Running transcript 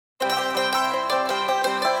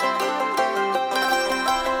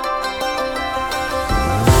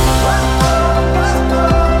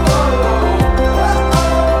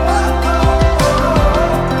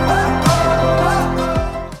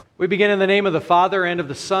We begin in the name of the Father, and of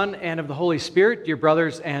the Son, and of the Holy Spirit, dear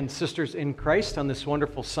brothers and sisters in Christ, on this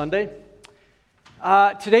wonderful Sunday.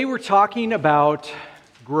 Today we're talking about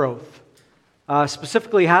growth.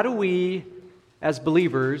 Specifically, how do we, as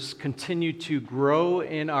believers, continue to grow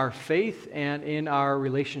in our faith and in our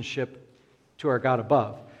relationship to our God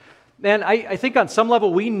above? And I think on some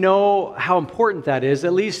level we know how important that is.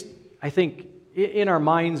 At least, I think, in our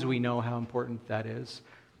minds we know how important that is.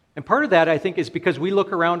 And part of that, I think, is because we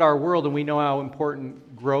look around our world and we know how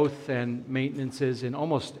important growth and maintenance is in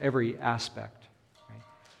almost every aspect. Right?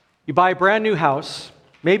 You buy a brand new house,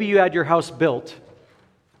 maybe you had your house built.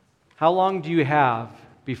 How long do you have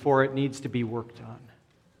before it needs to be worked on?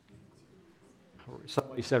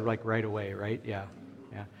 Somebody said like right away, right? Yeah.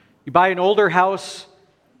 You buy an older house,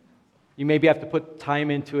 you maybe have to put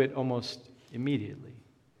time into it almost immediately,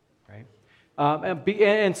 right?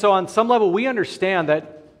 And so on some level, we understand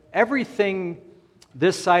that everything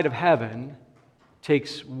this side of heaven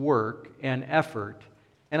takes work and effort.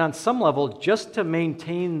 And on some level, just to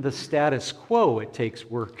maintain the status quo, it takes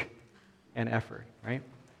work and effort, right?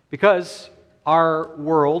 Because our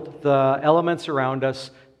world, the elements around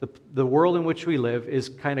us, the world in which we live is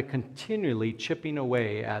kind of continually chipping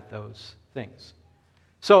away at those things.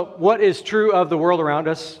 So what is true of the world around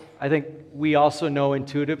us, I think we also know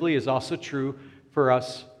intuitively is also true for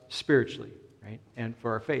us spiritually. Right? And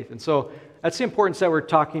for our faith. And so that's the importance that we're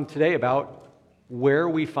talking today about where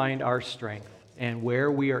we find our strength and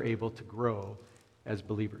where we are able to grow as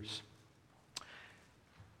believers.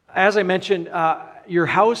 As I mentioned, your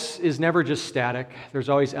house is never just static. There's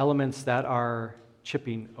always elements that are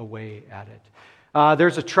chipping away at it.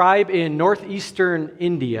 There's a tribe in northeastern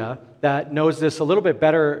India that knows this a little bit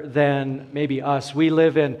better than maybe us. We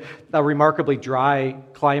live in a remarkably dry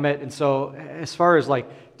climate, and so as far as like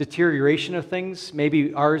deterioration of things,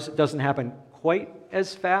 maybe ours doesn't happen quite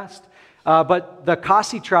as fast. But the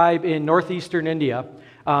Khasi tribe in northeastern India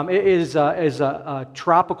is a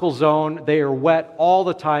tropical zone. They are wet all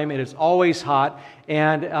the time. It is always hot.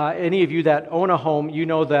 And any of you that own a home, you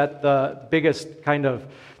know that the biggest kind of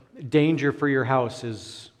danger for your house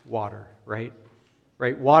is water, right?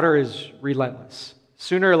 Right? Water is relentless.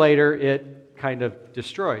 Sooner or later, it kind of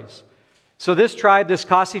destroys. So this tribe, this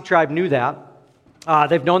Khasi tribe, knew that.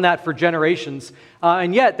 They've known that for generations,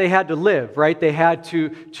 and yet they had to live, right? They had to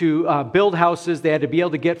build houses. They had to be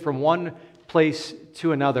able to get from one place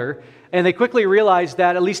to another. And they quickly realized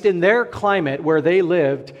that, at least in their climate where they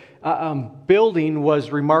lived, building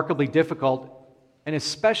was remarkably difficult, and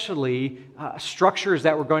especially structures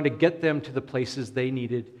that were going to get them to the places they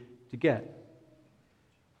needed to get.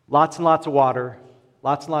 Lots and lots of water,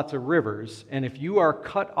 lots and lots of rivers, and if you are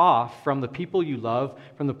cut off from the people you love,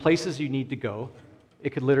 from the places you need to go, it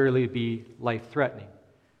could literally be life-threatening.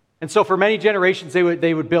 And so for many generations,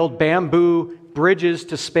 they would build bamboo bridges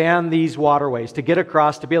to span these waterways, to get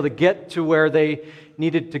across, to be able to get to where they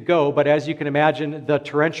needed to go. But as you can imagine, the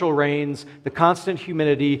torrential rains, the constant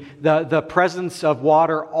humidity, the presence of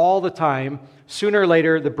water all the time, sooner or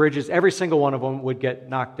later, the bridges, every single one of them would get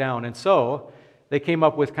knocked down. And so they came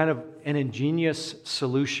up with kind of an ingenious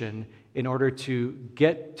solution in order to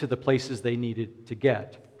get to the places they needed to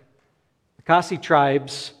get. The Khasi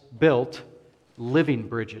tribes built living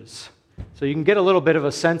bridges. So you can get a little bit of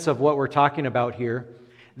a sense of what we're talking about here.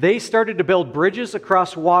 They started to build bridges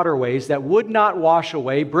across waterways that would not wash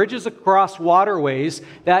away, bridges across waterways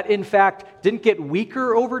that, in fact, didn't get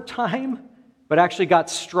weaker over time, but actually got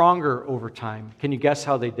stronger over time. Can you guess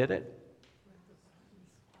how they did it?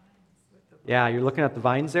 Yeah, you're looking at the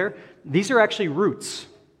vines there. These are actually roots.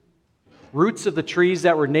 Roots of the trees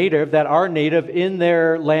that are native in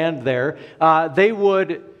their land there. They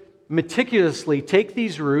would meticulously take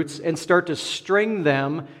these roots and start to string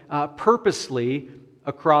them purposely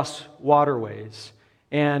across waterways.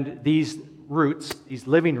 And these roots, these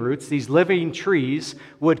living trees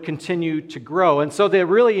would continue to grow. And so the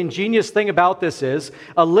really ingenious thing about this is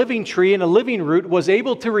a living tree and a living root was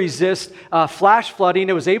able to resist flash flooding.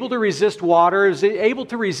 It was able to resist water. It was able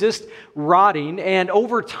to resist rotting. And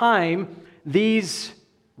over time, these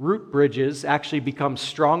root bridges actually become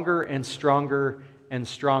stronger and stronger and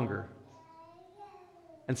stronger.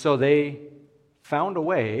 And so they found a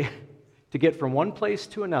way to get from one place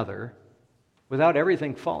to another without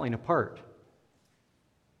everything falling apart.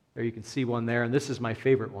 There you can see one there, and this is my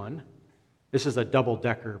favorite one. This is a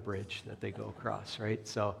double-decker bridge that they go across, right?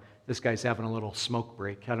 So this guy's having a little smoke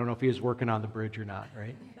break. I don't know if he was working on the bridge or not,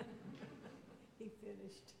 right? He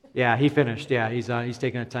finished. Yeah, he finished. Yeah, he's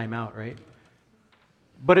taking a time out, right?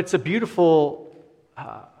 But it's a beautiful,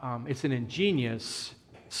 it's an ingenious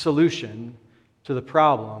solution to the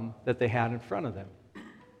problem that they had in front of them.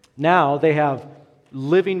 Now they have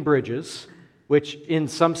living bridges, which in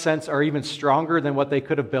some sense are even stronger than what they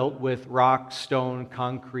could have built with rock, stone,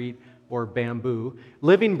 concrete, or bamboo.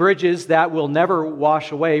 Living bridges that will never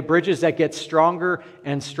wash away, bridges that get stronger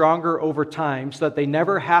and stronger over time so that they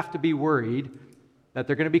never have to be worried that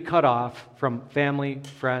they're going to be cut off from family,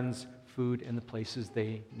 friends, food, and the places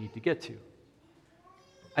they need to get to.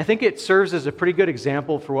 I think it serves as a pretty good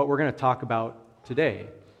example for what we're going to talk about today.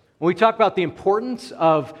 When we talk about the importance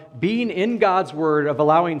of being in God's Word, of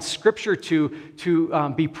allowing Scripture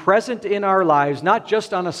to be present in our lives, not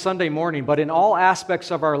just on a Sunday morning, but in all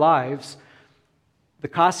aspects of our lives, the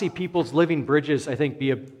Kasi people's living bridges, I think,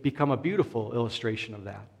 become a beautiful illustration of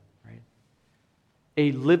that. Right?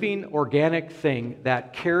 A living, organic thing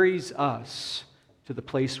that carries us to the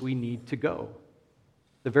place we need to go.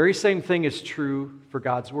 The very same thing is true for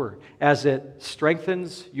God's Word. As it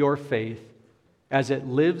strengthens your faith, as it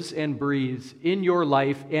lives and breathes in your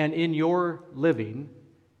life and in your living,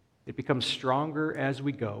 it becomes stronger as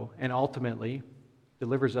we go and ultimately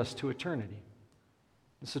delivers us to eternity.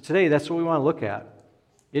 And so today, that's what we want to look at.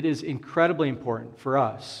 It is incredibly important for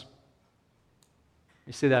us. Let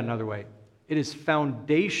me say that another way. It is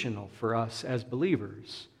foundational for us as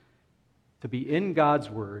believers to be in God's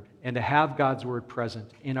Word and to have God's Word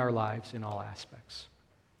present in our lives in all aspects.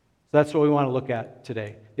 That's what we want to look at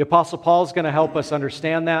today. The Apostle Paul is going to help us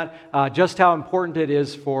understand that, just how important it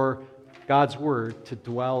is for God's Word to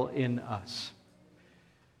dwell in us.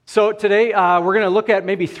 So today, we're going to look at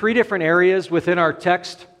maybe 3 different areas within our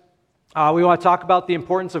text. We want to talk about the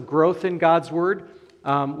importance of growth in God's Word.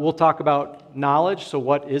 We'll talk about knowledge. So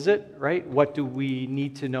what is it, right? What do we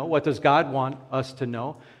need to know? What does God want us to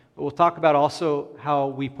know? But we'll talk about also how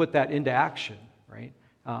we put that into action, right?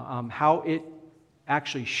 How it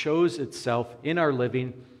actually shows itself in our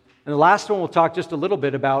living. And the last one, we'll talk just a little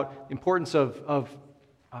bit about the importance of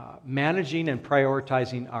managing and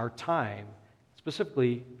prioritizing our time,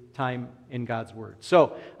 specifically time in God's Word.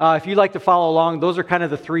 So if you'd like to follow along, those are kind of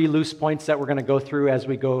the 3 loose points that we're going to go through as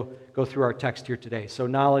we go through our text here today. So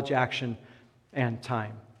knowledge, action, and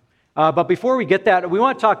time. But before we get that, we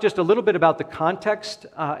want to talk just a little bit about the context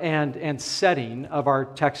and setting of our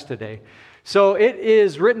text today. So it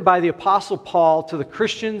is written by the Apostle Paul to the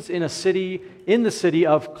Christians in the city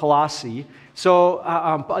of Colossae.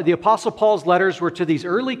 So the Apostle Paul's letters were to these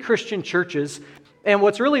early Christian churches. And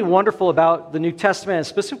what's really wonderful about the New Testament, and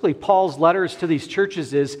specifically Paul's letters to these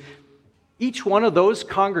churches, is each one of those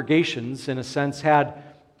congregations, in a sense, had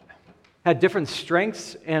different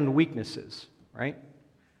strengths and weaknesses, right?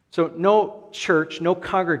 So no church, no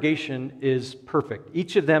congregation is perfect.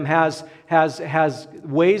 Each of them has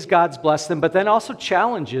ways God's blessed them, but then also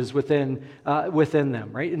challenges within them,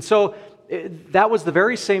 right? And so that was the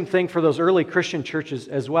very same thing for those early Christian churches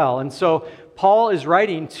as well. And so Paul is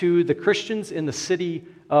writing to the Christians in the city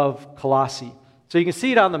of Colossae. So you can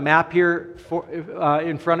see it on the map here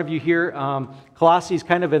in front of you here. Colossae is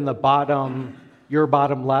kind of in the bottom, your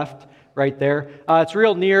bottom left. Right there. It's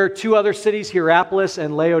real near 2 other cities, Hierapolis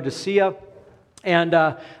and Laodicea. And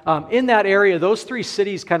in that area, those 3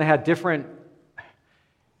 cities kind of had different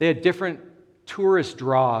tourist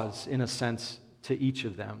draws, in a sense, to each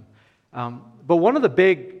of them. But one of the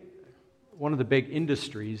big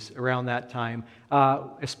industries around that time,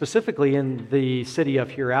 specifically in the city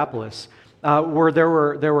of Hierapolis, where there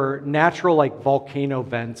were natural, like, volcano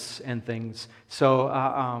vents and things. So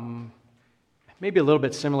maybe a little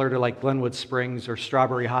bit similar to like Glenwood Springs or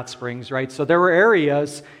Strawberry Hot Springs, right? So there were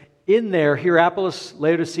areas in there, Hierapolis,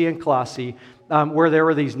 Laodicea, and Colossae, where there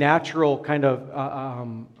were these natural kind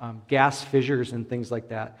of gas fissures and things like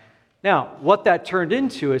that. Now, what that turned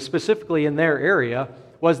into is specifically in their area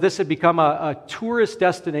was this had become a tourist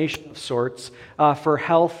destination of sorts for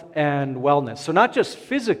health and wellness. So not just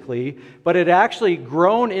physically, but it actually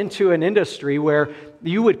grown into an industry where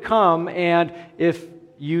you would come, and if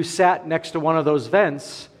you sat next to one of those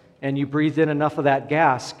vents and you breathed in enough of that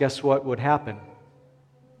gas, guess what would happen?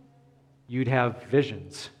 You'd have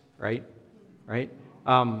visions, right?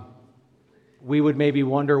 We would maybe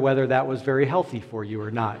wonder whether that was very healthy for you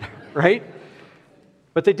or not, right?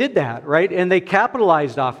 But they did that, right? And they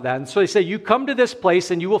capitalized off of that. And so they say, you come to this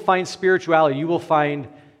place and you will find spirituality, you will find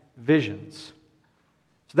visions.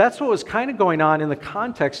 So that's what was kind of going on in the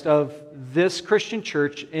context of this Christian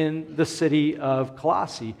church in the city of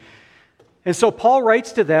Colossae. And so Paul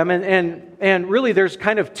writes to them, and really there's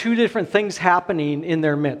kind of 2 different things happening in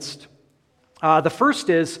their midst. The first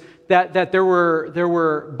is that there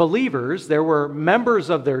were believers, there were members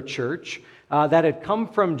of their church that had come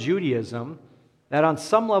from Judaism that on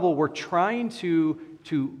some level were trying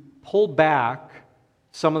to pull back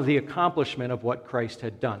some of the accomplishment of what Christ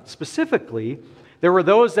had done. Specifically, there were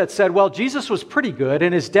those that said, well, Jesus was pretty good,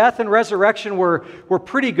 and his death and resurrection were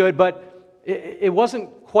pretty good, but it wasn't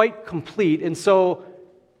quite complete. And so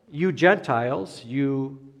you Gentiles,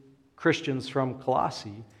 you Christians from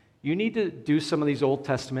Colossae, you need to do some of these Old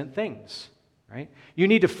Testament things, right? You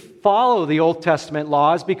need to follow the Old Testament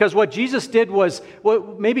laws, because what Jesus did was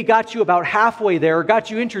what maybe got you about halfway there, or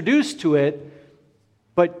got you introduced to it,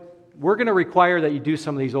 but we're going to require that you do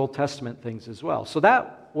some of these Old Testament things as well. So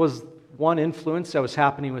that was one influence that was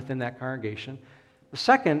happening within that congregation. The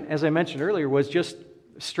second, as I mentioned earlier, was just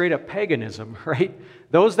straight up paganism, right?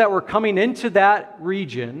 Those that were coming into that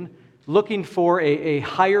region looking for a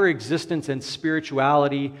higher existence and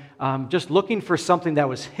spirituality, just looking for something that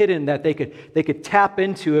was hidden that they could tap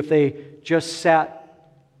into if they just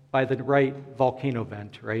sat by the right volcano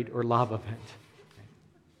vent, right, or lava vent.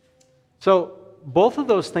 So both of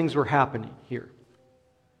those things were happening here.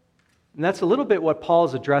 And that's a little bit what Paul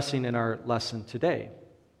is addressing in our lesson today.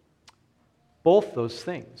 Both those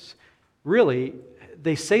things. Really,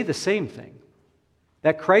 they say the same thing.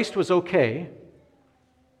 That Christ was okay,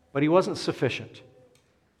 but he wasn't sufficient.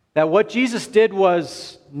 That what Jesus did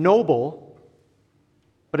was noble,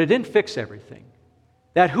 but it didn't fix everything.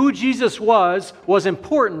 That who Jesus was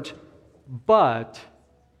important, but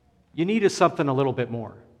you needed something a little bit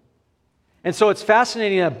more. And so it's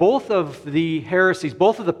fascinating that both of the heresies,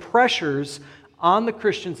 both of the pressures on the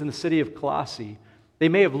Christians in the city of Colossae, they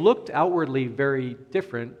may have looked outwardly very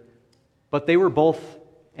different, but they were both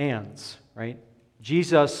ands, right?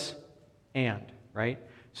 Jesus and, right?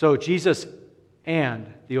 So Jesus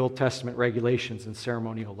and the Old Testament regulations and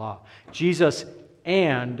ceremonial law. Jesus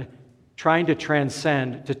and trying to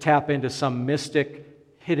transcend, to tap into some mystic,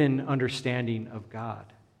 hidden understanding of God.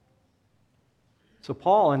 So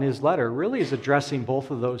Paul, in his letter, really is addressing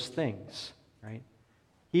both of those things, right?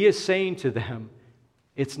 He is saying to them,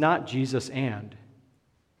 it's not Jesus and,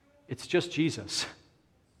 it's just Jesus.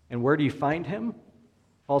 And where do you find him?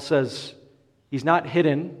 Paul says, he's not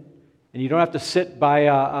hidden, and you don't have to sit by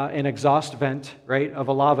an exhaust vent, right, of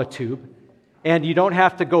a lava tube. And you don't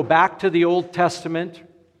have to go back to the Old Testament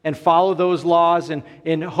and follow those laws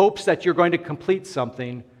in hopes that you're going to complete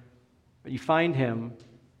something. But you find him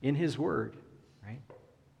in his word.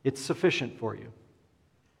 It's sufficient for you.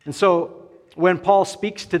 And so when Paul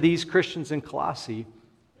speaks to these Christians in Colossae,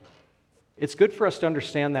 it's good for us to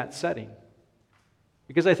understand that setting.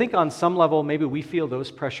 Because I think on some level, maybe we feel those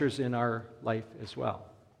pressures in our life as well.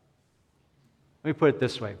 Let me put it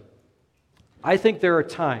this way. I think there are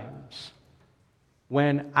times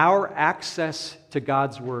when our access to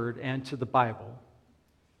God's Word and to the Bible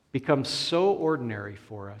becomes so ordinary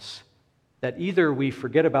for us that either we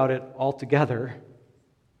forget about it altogether,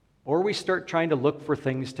 or we start trying to look for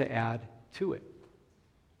things to add to it.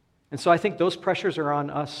 And so I think those pressures are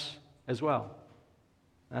on us as well.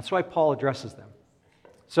 That's why Paul addresses them.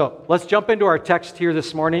 So let's jump into our text here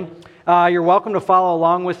this morning. You're welcome to follow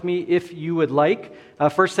along with me if you would like.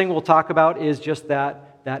 First thing we'll talk about is just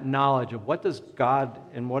that knowledge of what does God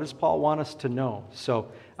and what does Paul want us to know.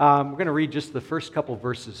 So we're going to read just the first couple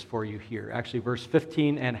verses for you here. Actually, verse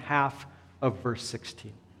 15 and half of verse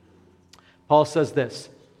 16. Paul says this,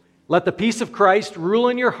 "Let the peace of Christ rule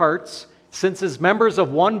in your hearts, since as members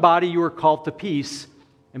of one body you are called to peace,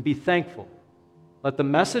 and be thankful. Let the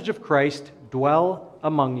message of Christ dwell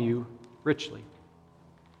among you richly."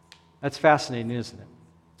 That's fascinating, isn't it?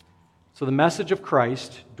 So the message of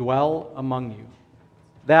Christ dwell among you.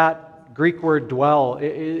 That Greek word dwell,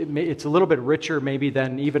 it's a little bit richer maybe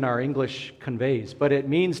than even our English conveys, but it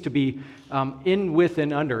means to be in, with,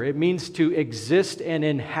 and under. It means to exist and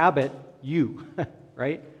inhabit you,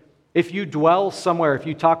 right? If you dwell somewhere, if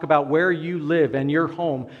you talk about where you live and your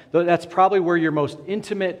home, that's probably where your most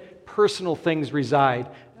intimate, personal things reside.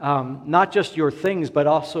 Not just your things, but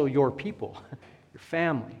also your people, your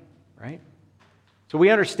family, right? So we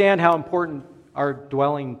understand how important our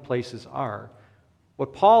dwelling places are.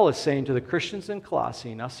 What Paul is saying to the Christians in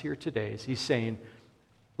Colossae and us here today is he's saying,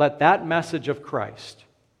 let that message of Christ,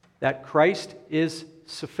 that Christ is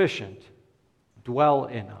sufficient, dwell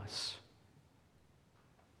in us.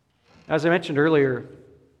 As I mentioned earlier,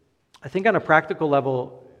 I think on a practical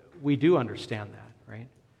level, we do understand that, right?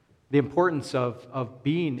 The importance of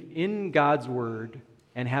being in God's Word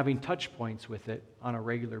and having touch points with it on a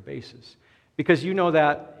regular basis. Because you know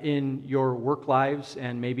that in your work lives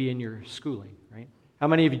and maybe in your schooling, right? How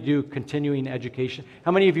many of you do continuing education?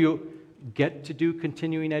 How many of you get to do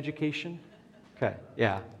continuing education? Okay,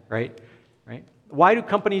 yeah, right? Why do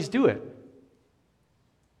companies do it?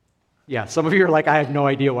 Yeah, some of you are like, I have no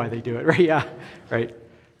idea why they do it, right? Yeah, right.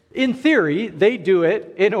 In theory, they do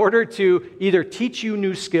it in order to either teach you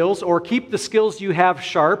new skills or keep the skills you have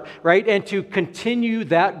sharp, right? And to continue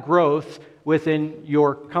that growth within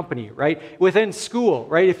your company, right? Within school,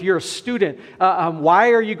 right? If you're a student,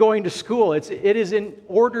 why are you going to school? It is in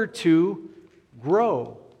order to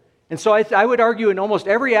grow. And so I would argue in almost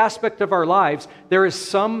every aspect of our lives, there is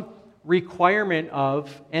some requirement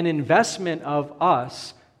of an investment of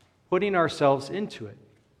us putting ourselves into it.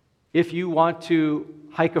 If you want to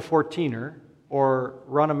hike a 14er or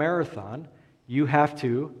run a marathon, you have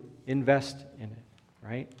to invest in it,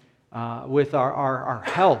 right? With our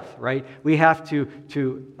health, right? We have to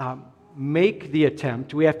make the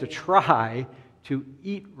attempt, we have to try to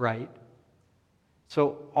eat right.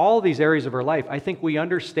 So all these areas of our life, I think we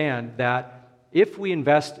understand that if we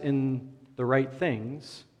invest in the right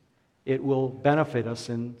things, it will benefit us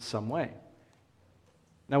in some way.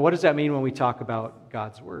 Now, what does that mean when we talk about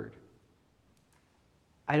God's Word?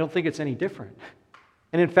 I don't think it's any different.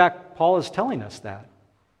 And in fact, Paul is telling us that.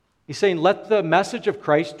 He's saying, let the message of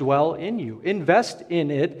Christ dwell in you. Invest in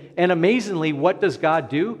it. And amazingly, what does God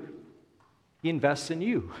do? He invests in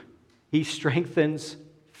you. He strengthens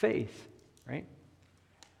faith, right?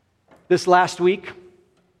 This last week,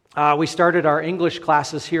 we started our English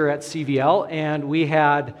classes here at CVL, and we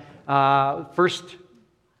had first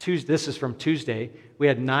Tuesday, this is from Tuesday, we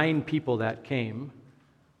had 9 people that came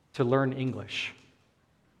to learn English.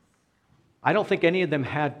 I don't think any of them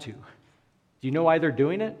had to. Do you know why they're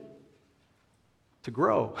doing it? To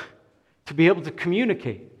grow, to be able to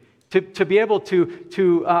communicate, to be able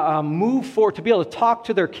to move forward, to be able to talk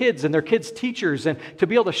to their kids and their kids' teachers, and to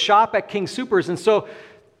be able to shop at King Soopers. And so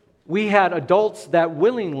we had adults that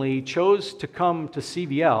willingly chose to come to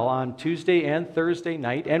CVL on Tuesday and Thursday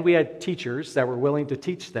night, and we had teachers that were willing to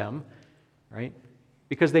teach them, right?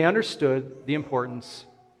 Because they understood the importance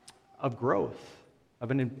of growth,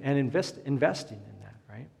 investing in that,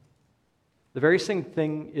 right? The very same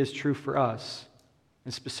thing is true for us,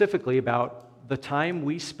 and specifically about the time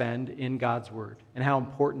we spend in God's Word and how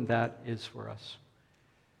important that is for us.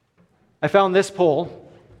 I found this poll.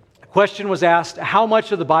 A question was asked, how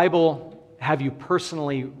much of the Bible have you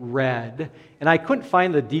personally read? And I couldn't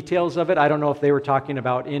find the details of it. I don't know if they were talking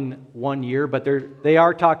about in one year, but they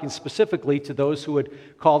are talking specifically to those who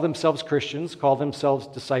would call themselves Christians, call themselves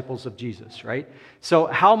disciples of Jesus, right? So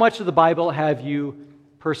how much of the Bible have you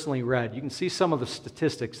personally read? You can see some of the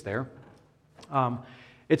statistics there.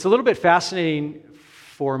 It's a little bit fascinating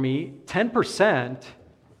for me. 10%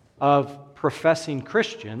 of professing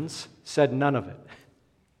Christians said none of it,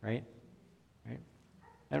 right?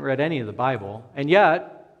 Haven't read any of the Bible, and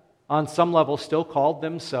yet, on some level, still called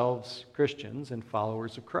themselves Christians and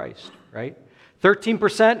followers of Christ, right?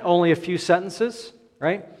 13%, only a few sentences,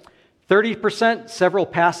 right? 30%, several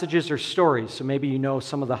passages or stories, so maybe you know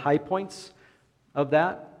some of the high points of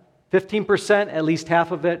that. 15%, at least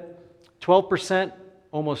half of it. 12%,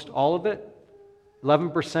 almost all of it.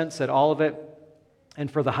 11% said all of it. And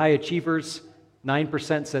for the high achievers,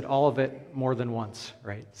 9% said all of it more than once,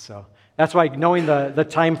 right? So that's why knowing the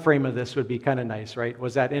time frame of this would be kind of nice, right?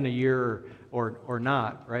 Was that in a year or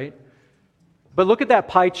not, right? But look at that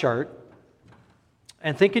pie chart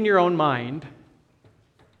and think in your own mind,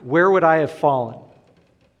 where would I have fallen?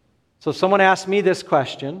 So someone asked me this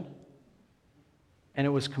question, and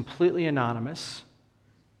it was completely anonymous,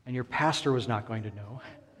 and your pastor was not going to know,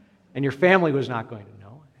 and your family was not going to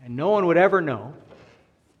know, and no one would ever know.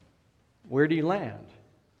 Where do you land,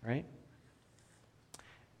 right?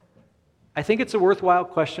 I think it's a worthwhile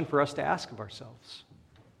question for us to ask of ourselves.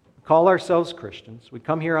 We call ourselves Christians. We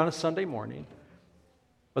come here on a Sunday morning,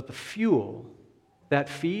 but the fuel that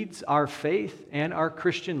feeds our faith and our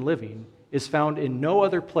Christian living is found in no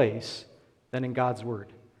other place than in God's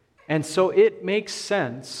Word. And so it makes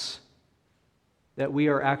sense that we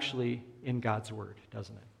are actually in God's Word,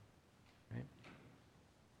 doesn't it? Right?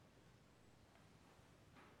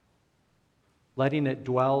 Letting it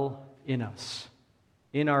dwell in us,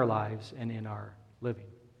 in our lives, and in our living.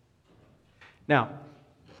 Now,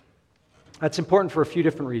 that's important for a few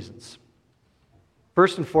different reasons.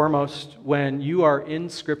 First and foremost, when you are in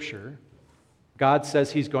Scripture, God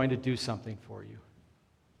says He's going to do something for you.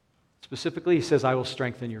 Specifically, He says, I will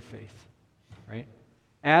strengthen your faith. Right?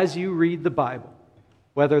 As you read the Bible,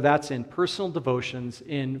 whether that's in personal devotions,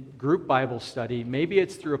 in group Bible study, maybe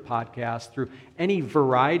it's through a podcast, through any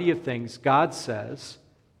variety of things, God says,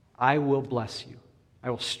 I will bless you. I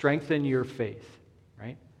will strengthen your faith.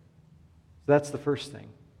 Right? So that's the first thing.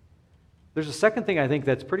 There's a second thing I think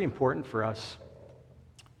that's pretty important for us.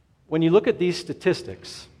 When you look at these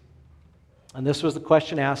statistics, and this was the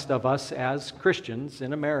question asked of us as Christians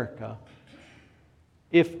in America,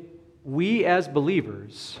 if we as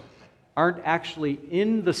believers aren't actually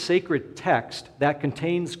in the sacred text that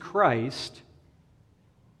contains Christ,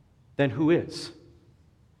 then who is?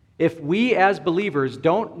 If we as believers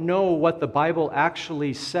don't know what the Bible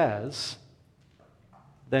actually says,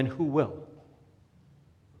 then who will?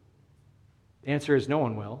 The answer is no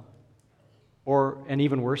one will. Or an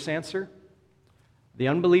even worse answer, the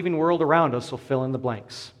unbelieving world around us will fill in the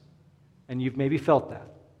blanks. And you've maybe felt that,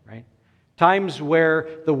 right? Times where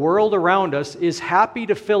the world around us is happy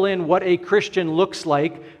to fill in what a Christian looks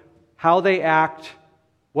like, how they act,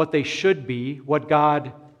 what they should be, what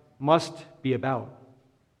God must be about.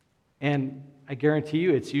 And I guarantee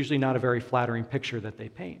you it's usually not a very flattering picture that they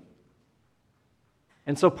paint.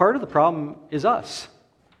 And so part of the problem is us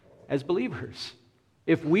as believers.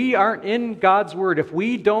 If we aren't in God's Word, if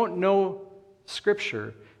we don't know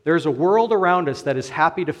Scripture, there's a world around us that is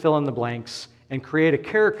happy to fill in the blanks and create a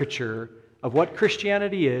caricature of what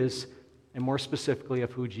Christianity is, and more specifically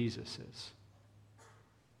of who Jesus is.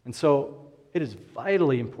 And so it is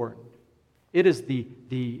vitally important. It is the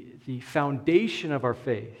foundation of our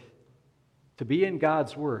faith to be in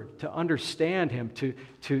God's Word, to understand Him, to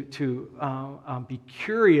be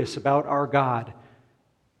curious about our God,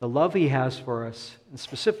 the love He has for us, and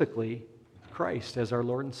specifically Christ as our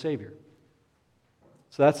Lord and Savior.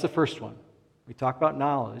 So that's the first one. We talk about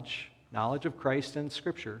knowledge of Christ and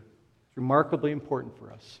Scripture. It's remarkably important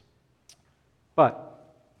for us. But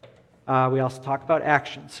we also talk about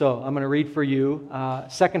action. So I'm going to read for you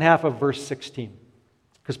second half of verse 16,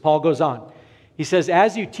 because Paul goes on. He says,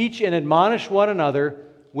 "As you teach and admonish one another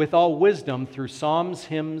with all wisdom through psalms,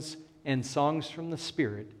 hymns, and songs from the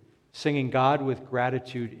Spirit, singing God with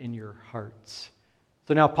gratitude in your hearts."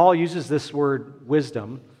 So now Paul uses this word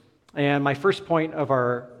wisdom, and my first point of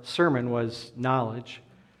our sermon was knowledge.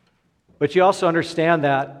 But you also understand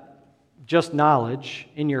that just knowledge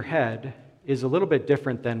in your head is a little bit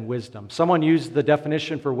different than wisdom. Someone used the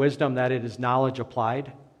definition for wisdom that it is knowledge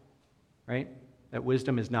applied, right? That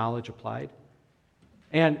wisdom is knowledge applied.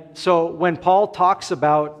 And so when Paul talks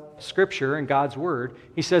about Scripture and God's Word,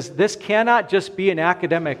 he says this cannot just be an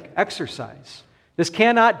academic exercise. This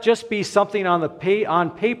cannot just be something on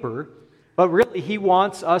paper, but really he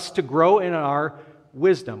wants us to grow in our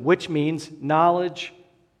wisdom, which means knowledge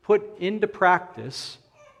put into practice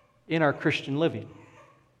in our Christian living.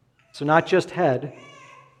 So not just head,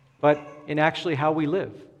 but in actually how we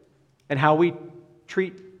live and how we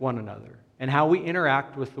treat one another and how we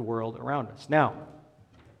interact with the world around us. Now,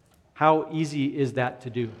 how easy is that to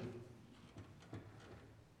do?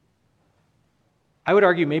 I would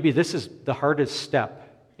argue maybe this is the hardest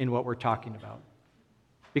step in what we're talking about.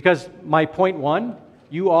 Because my point one,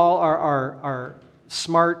 you all are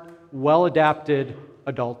smart, well-adapted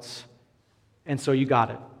adults, and so you got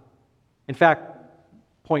it. In fact,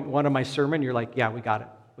 point one of my sermon, you're like, yeah, we got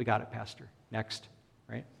it, Pastor. Next,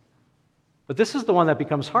 right? But this is the one that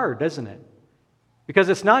becomes hard, isn't it? Because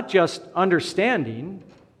it's not just understanding,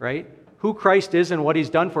 right, who Christ is and what He's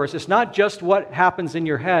done for us. It's not just what happens in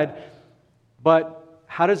your head, but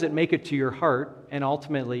how does it make it to your heart and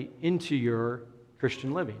ultimately into your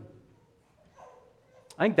Christian living?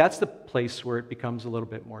 I think that's the place where it becomes a little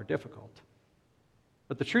bit more difficult.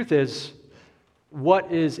 But the truth is,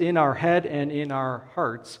 what is in our head and in our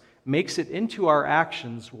hearts makes it into our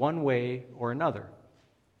actions one way or another.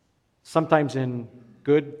 Sometimes in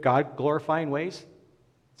good, God-glorifying ways,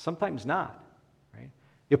 sometimes not. Right?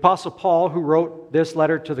 The Apostle Paul, who wrote this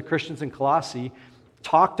letter to the Christians in Colossae,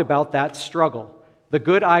 talked about that struggle. The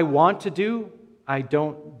good I want to do, I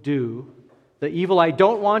don't do. The evil I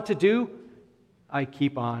don't want to do, I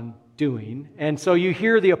keep on doing. And so you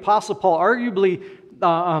hear the Apostle Paul, arguably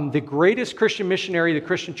the greatest Christian missionary the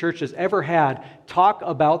Christian church has ever had, talk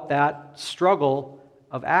about that struggle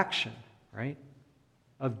of action, right?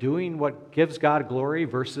 Of doing what gives God glory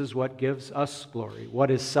versus what gives us glory. What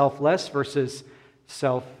is selfless versus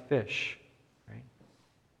selfish, right?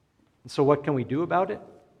 And so what can we do about it?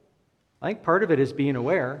 I think part of it is being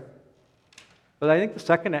aware, but I think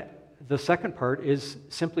the second part is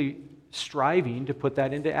simply striving to put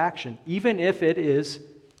that into action, even if it is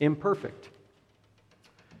imperfect.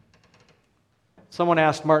 Someone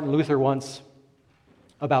asked Martin Luther once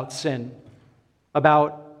about sin,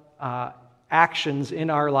 about actions in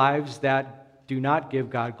our lives that do not give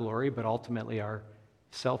God glory, but ultimately are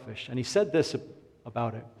selfish. And he said this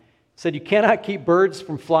about it. He said, "You cannot keep birds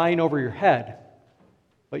from flying over your head,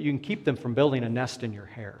 but you can keep them from building a nest in your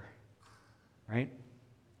hair." Right?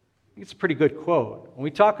 I think it's a pretty good quote. When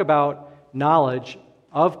we talk about knowledge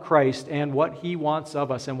of Christ and what He wants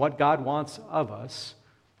of us and what God wants of us,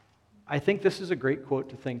 I think this is a great quote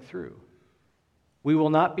to think through. We will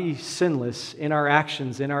not be sinless in our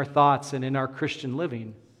actions, in our thoughts, and in our Christian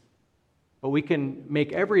living. But we can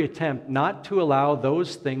make every attempt not to allow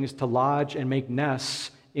those things to lodge and make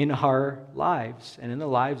nests in our lives and in the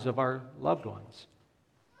lives of our loved ones.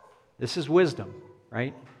 This is wisdom,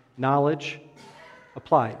 right? Knowledge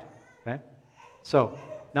applied, okay? So,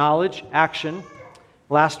 knowledge, action.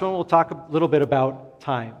 Last one, we'll talk a little bit about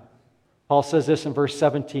time. Paul says this in verse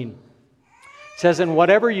 17. It says, "And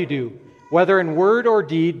whatever you do, whether in word or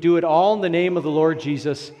deed, do it all in the name of the Lord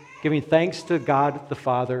Jesus, giving thanks to God the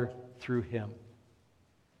Father through him."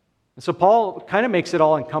 And so Paul kind of makes it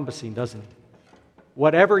all encompassing, doesn't he?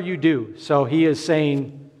 Whatever you do. So he is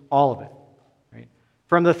saying all of it, right?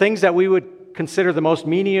 From the things that we would consider the most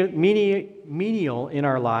menial in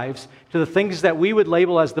our lives to the things that we would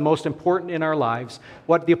label as the most important in our lives,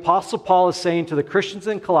 what the Apostle Paul is saying to the Christians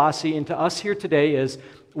in Colossae and to us here today is,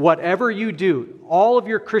 whatever you do, all of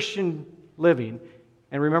your Christian living,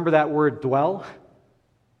 and remember that word dwell,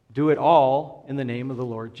 do it all in the name of the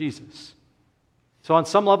Lord Jesus. So on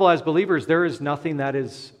some level as believers, there is nothing that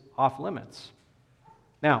is off limits.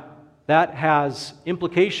 Now, that has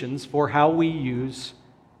implications for how we use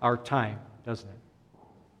our time, doesn't it?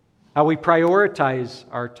 How we prioritize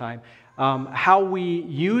our time, how we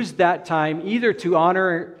use that time either to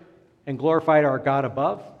honor and glorify our God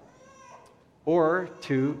above or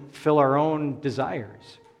to fill our own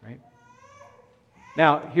desires, right?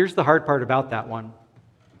 Now, here's the hard part about that one.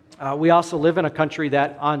 We also live in a country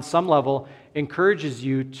that, on some level, encourages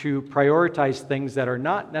you to prioritize things that are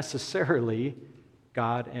not necessarily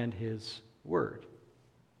God and His Word.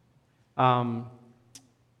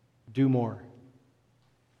 Do more.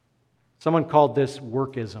 Someone called this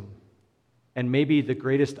workism, and maybe the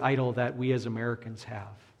greatest idol that we as Americans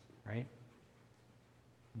have, right?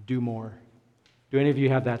 Do more. Do any of you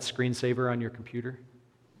have that screensaver on your computer?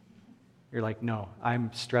 You're like, no,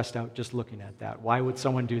 I'm stressed out just looking at that. Why would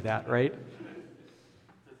someone do that, right?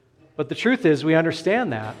 But the truth is, we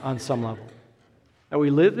understand that on some level. That we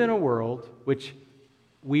live in a world which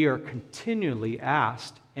we are continually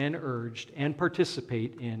asked and urged and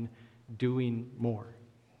participate in doing more,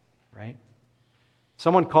 right?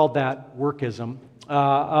 Someone called that workism.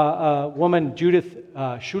 A woman, Judith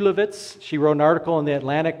Shulevitz, she wrote an article in The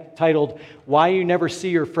Atlantic titled, "Why You Never See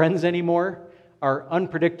Your Friends Anymore? Our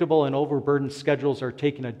Unpredictable and Overburdened Schedules Are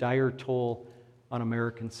Taking a Dire Toll on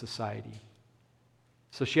American Society."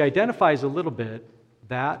 So she identifies a little bit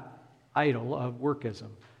that idol of workism,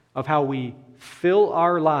 of how we fill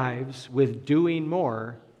our lives with doing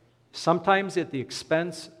more, sometimes at the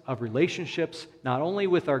expense of relationships, not only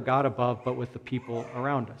with our God above, but with the people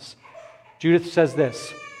around us. Judith says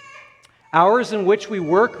this, "Hours in which we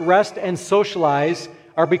work, rest, and socialize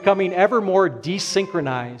are becoming ever more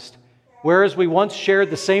desynchronized. Whereas we once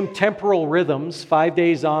shared the same temporal rhythms, 5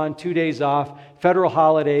 days on, 2 days off, federal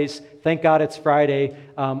holidays, thank God it's Friday,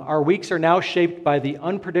 our weeks are now shaped by the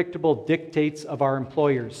unpredictable dictates of our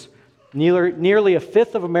employers. Nearly a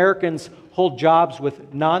fifth of Americans hold jobs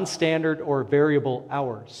with non-standard or variable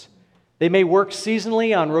hours. They may work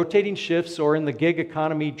seasonally on rotating shifts or in the gig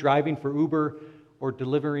economy driving for Uber or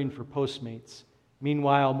delivering for Postmates.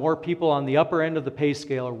 Meanwhile, more people on the upper end of the pay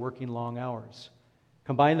scale are working long hours.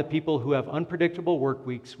 Combine the people who have unpredictable work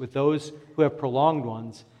weeks with those who have prolonged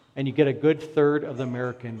ones, and you get a good third of the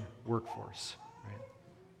American workforce."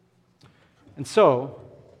 Right? And so,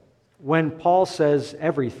 when Paul says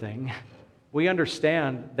everything, we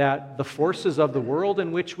understand that the forces of the world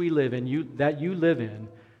in which we live in, that you live in,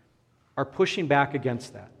 are pushing back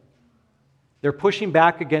against that. They're pushing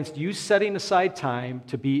back against you setting aside time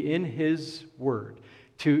to be in His Word,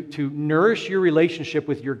 to nourish your relationship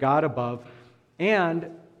with your God above,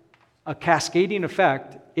 and a cascading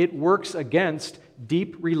effect, it works against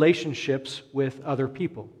deep relationships with other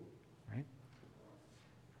people. Right?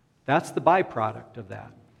 That's the byproduct of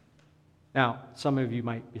that. Now, some of you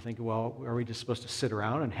might be thinking, well, are we just supposed to sit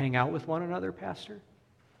around and hang out with one another, Pastor?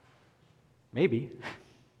 Maybe.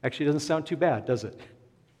 Actually, it doesn't sound too bad, does it?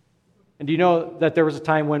 And do you know that there was a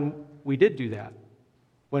time when we did do that?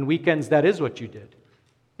 When weekends, that is what you did,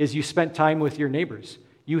 is you spent time with your neighbors.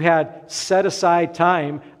 You had set aside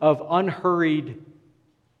time of unhurried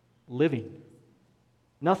living.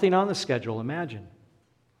 Nothing on the schedule, imagine.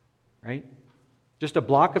 Right? Just a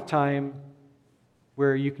block of time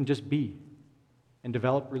where you can just be and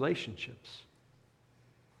develop relationships.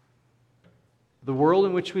 The world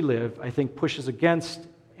in which we live, I think, pushes against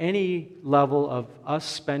any level of us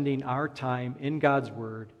spending our time in God's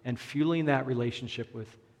Word and fueling that relationship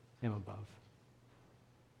with Him above.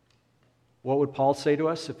 What would Paul say to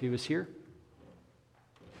us if he was here?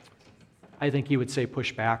 I think he would say,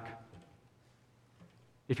 push back.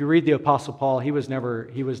 If you read the Apostle Paul, he was never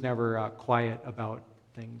quiet about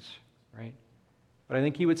things, right? But I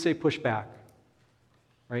think he would say push back,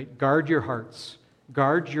 right? Guard your hearts.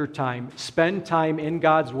 Guard your time. Spend time in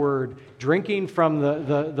God's Word, drinking from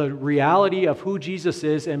the reality of who Jesus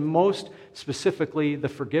is, and most specifically, the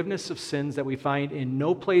forgiveness of sins that we find in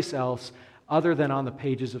no place else other than on the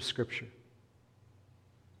pages of Scripture.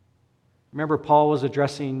 Remember, Paul was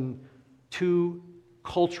addressing two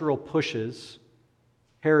cultural pushes,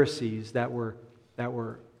 heresies that were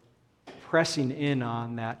pressing in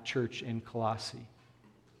on that church in Colossae.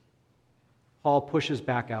 Paul pushes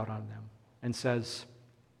back out on them and says,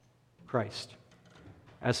 Christ,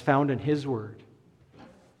 as found in His Word,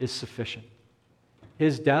 is sufficient.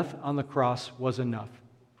 His death on the cross was enough.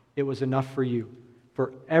 It was enough for you,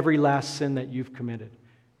 for every last sin that you've committed.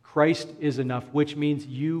 Christ is enough, which means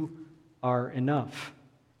you are enough.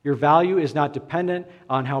 Your value is not dependent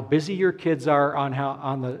on how busy your kids are, on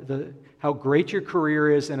how great your career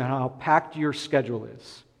is, and how packed your schedule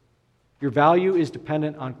is. Your value is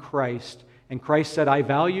dependent on Christ. And Christ said, I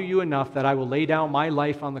value you enough that I will lay down my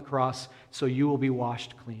life on the cross so you will be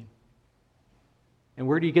washed clean. And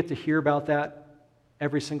where do you get to hear about that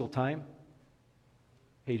every single time?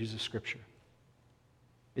 Pages of Scripture.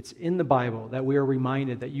 It's in the Bible that we are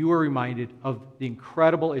reminded, that you are reminded of the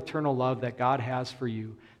incredible eternal love that God has for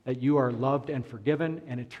you, that you are loved and forgiven,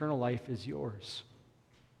 and eternal life is yours.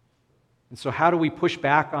 And so how do we push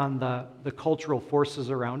back on the cultural forces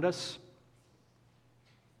around us?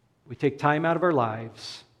 We take time out of our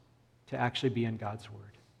lives to actually be in God's Word.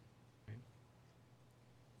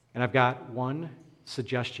 And I've got one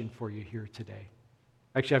suggestion for you here today.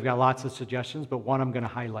 Actually, I've got lots of suggestions, but one I'm going to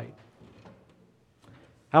highlight.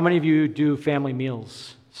 How many of you do family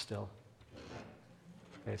meals still?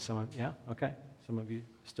 Okay, some of you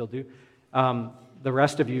still do. The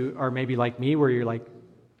rest of you are maybe like me, where you're like,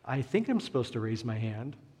 I think I'm supposed to raise my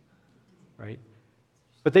hand, right?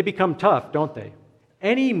 But they become tough, don't they?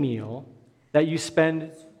 Any meal that you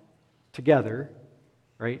spend together,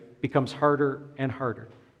 right, becomes harder and harder.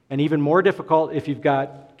 And even more difficult if you've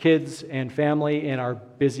got kids and family in our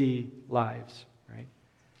busy lives, right?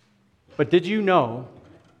 But did you know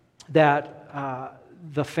that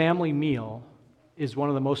the family meal is one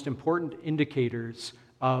of the most important indicators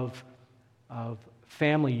of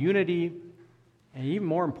family unity, and even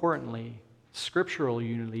more importantly, scriptural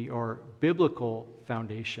unity or biblical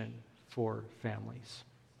foundation for families?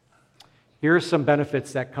 Here are some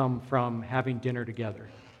benefits that come from having dinner together.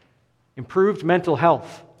 Improved mental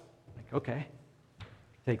health. Okay,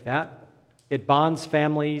 take that. It bonds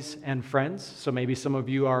families and friends. So maybe some of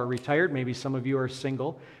you are retired, maybe some of you are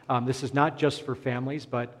single. This is not just for families,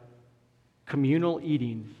 but communal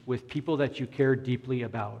eating with people that you care deeply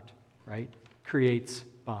about, right, creates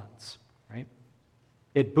bonds, right?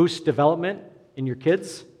 It boosts development in your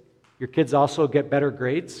kids. Your kids also get better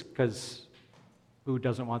grades, because who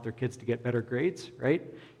doesn't want their kids to get better grades, right?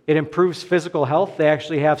 It improves physical health. They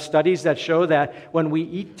actually have studies that show that when we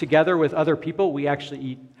eat together with other people, we actually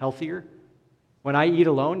eat healthier. When I eat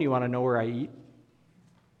alone, you want to know where I eat?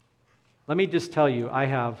 Let me just tell you, I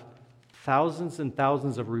have thousands and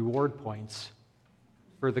thousands of reward points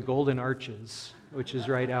for the Golden Arches, which is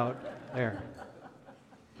right out there.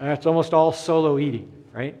 And it's almost all solo eating,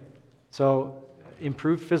 right? So,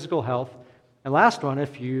 improved physical health. And last one,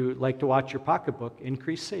 if you like to watch your pocketbook,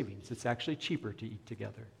 increased savings. It's actually cheaper to eat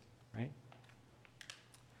together, right?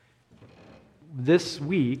 This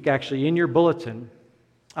week, actually in your bulletin,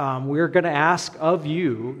 we're going to ask of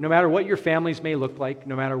you, no matter what your families may look like,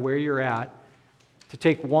 no matter where you're at, to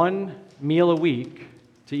take one meal a week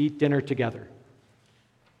to eat dinner together,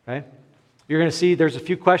 okay? You're going to see there's a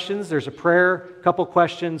few questions. There's a prayer, a couple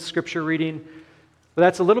questions, scripture reading. But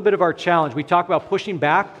that's a little bit of our challenge. We talk about pushing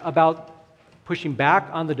back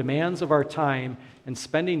on the demands of our time and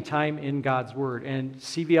spending time in God's Word. And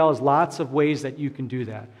CVL has lots of ways that you can do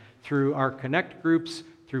that. Through our Connect groups,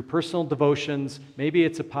 through personal devotions, maybe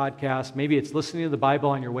it's a podcast, maybe it's listening to the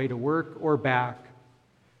Bible on your way to work or back.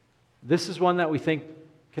 This is one that we think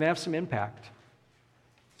can have some impact.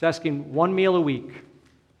 It's asking one meal a week,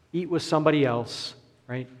 eat with somebody else,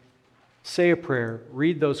 right? Say a prayer,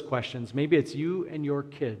 read those questions. Maybe it's you and your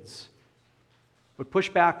kids. But push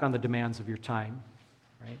back on the demands of your time,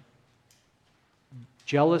 right?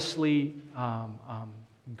 Jealously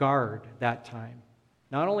guard that time,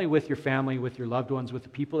 not only with your family, with your loved ones, with the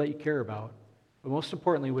people that you care about, but most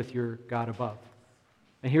importantly with your God above.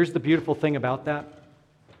 And here's the beautiful thing about that.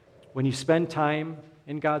 When you spend time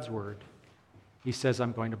in God's Word, He says,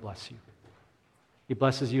 I'm going to bless you. He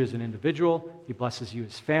blesses you as an individual. He blesses you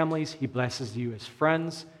as families. He blesses you as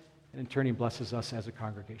friends. and in turn, he blesses us as a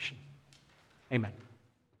congregation. Amen.